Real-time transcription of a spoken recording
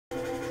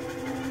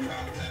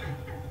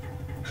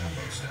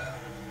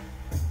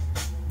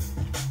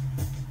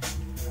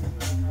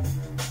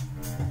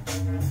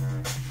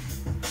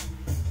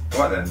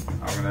Right then,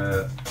 I'm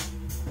gonna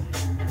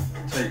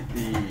take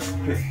the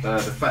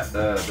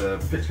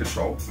pitch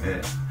control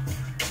here,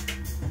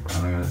 and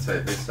I'm gonna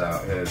take this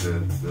out here,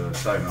 the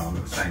tone arm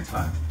at the same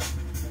time.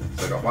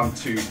 So I've got 1,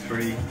 2,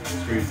 3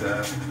 screws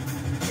there,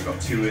 and we've got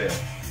 2 here,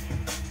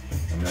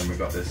 and then we've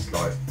got this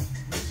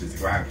this is the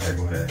ground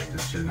cable here,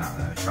 just chilling out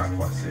there. You can't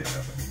quite see it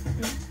there.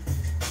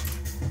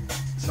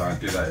 So I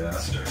do that, yeah.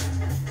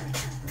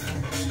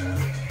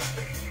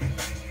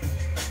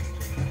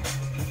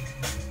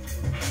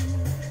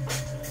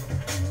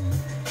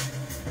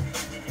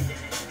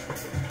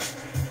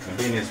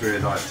 Convenience really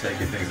like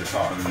taking things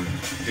apart and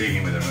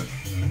dealing with them at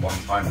one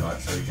time, like,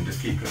 so you can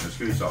just keep putting the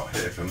screws out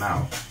here for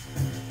now,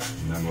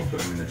 and then we'll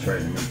put them in the tray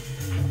in a minute.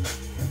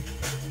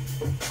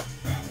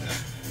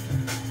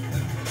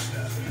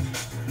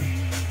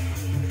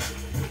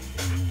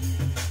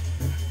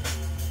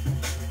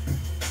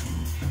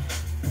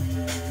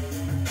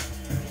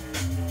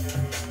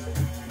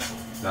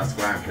 That's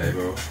the ground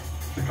cable.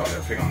 It's got a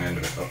little thing on the end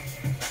of it. Oh,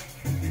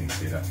 you can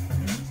see that.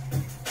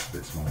 It's a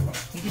bit smaller.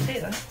 You can see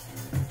that.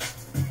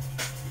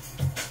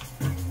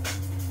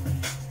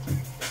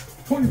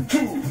 Point 2!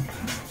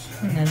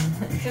 And then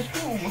it's just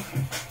cool.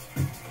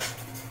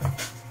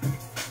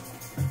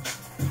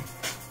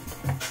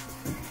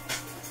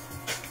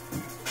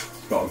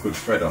 It's got a good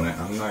thread on it,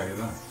 I know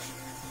that.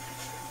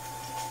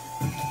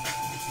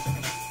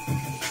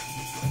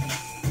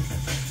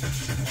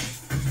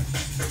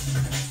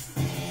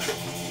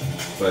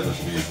 So that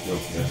should be good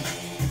for this.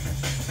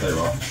 Tell you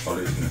what, I'll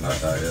loosen it like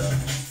that, yeah.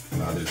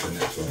 And I'll loosen the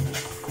next one.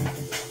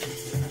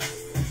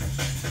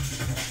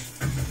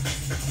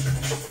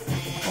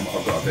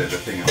 I've got a bit of a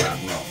thing about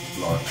not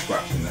like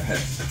scratching the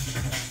heads.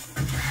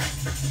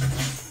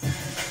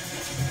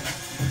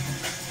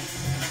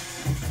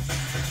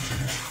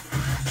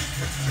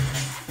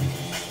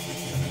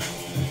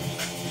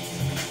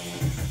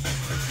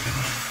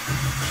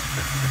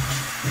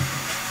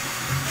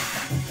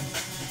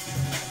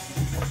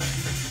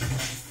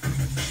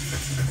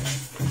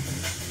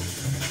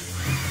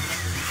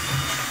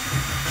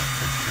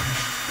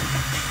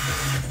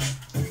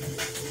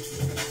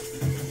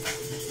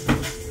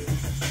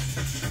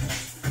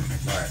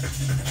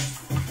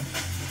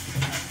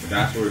 Don't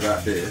have to worry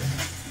about this.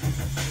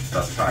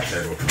 That's the power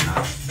cable for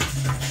now.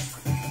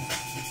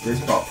 This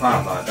got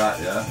powered like that,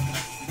 yeah.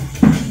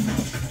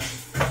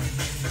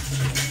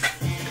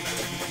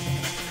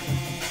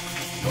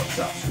 Got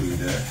that screw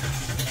there.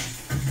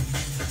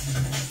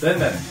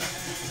 Then,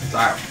 it's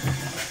out.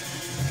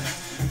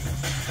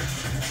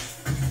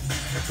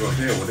 So we'll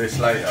deal with this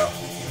later.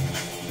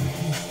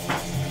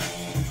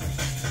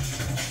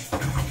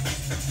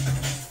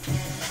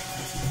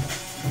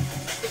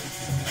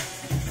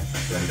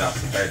 Then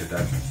that's the fader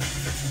then.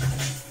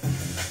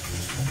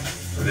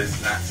 So this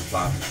is next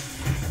plan.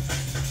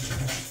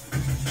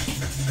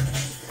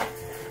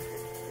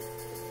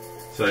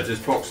 So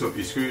just box up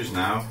your screws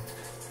now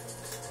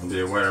and be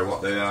aware of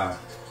what they are.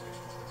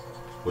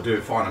 We'll do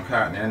a final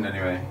count at the end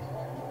anyway,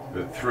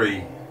 but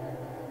 3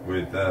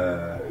 with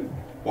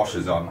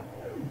washers on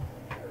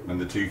and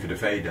the 2 for the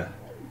fader.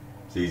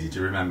 It's easy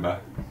to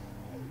remember.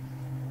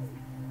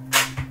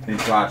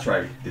 Into our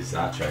tray. This is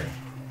our tray.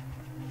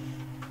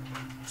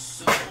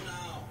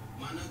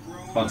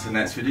 On to the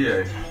next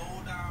video.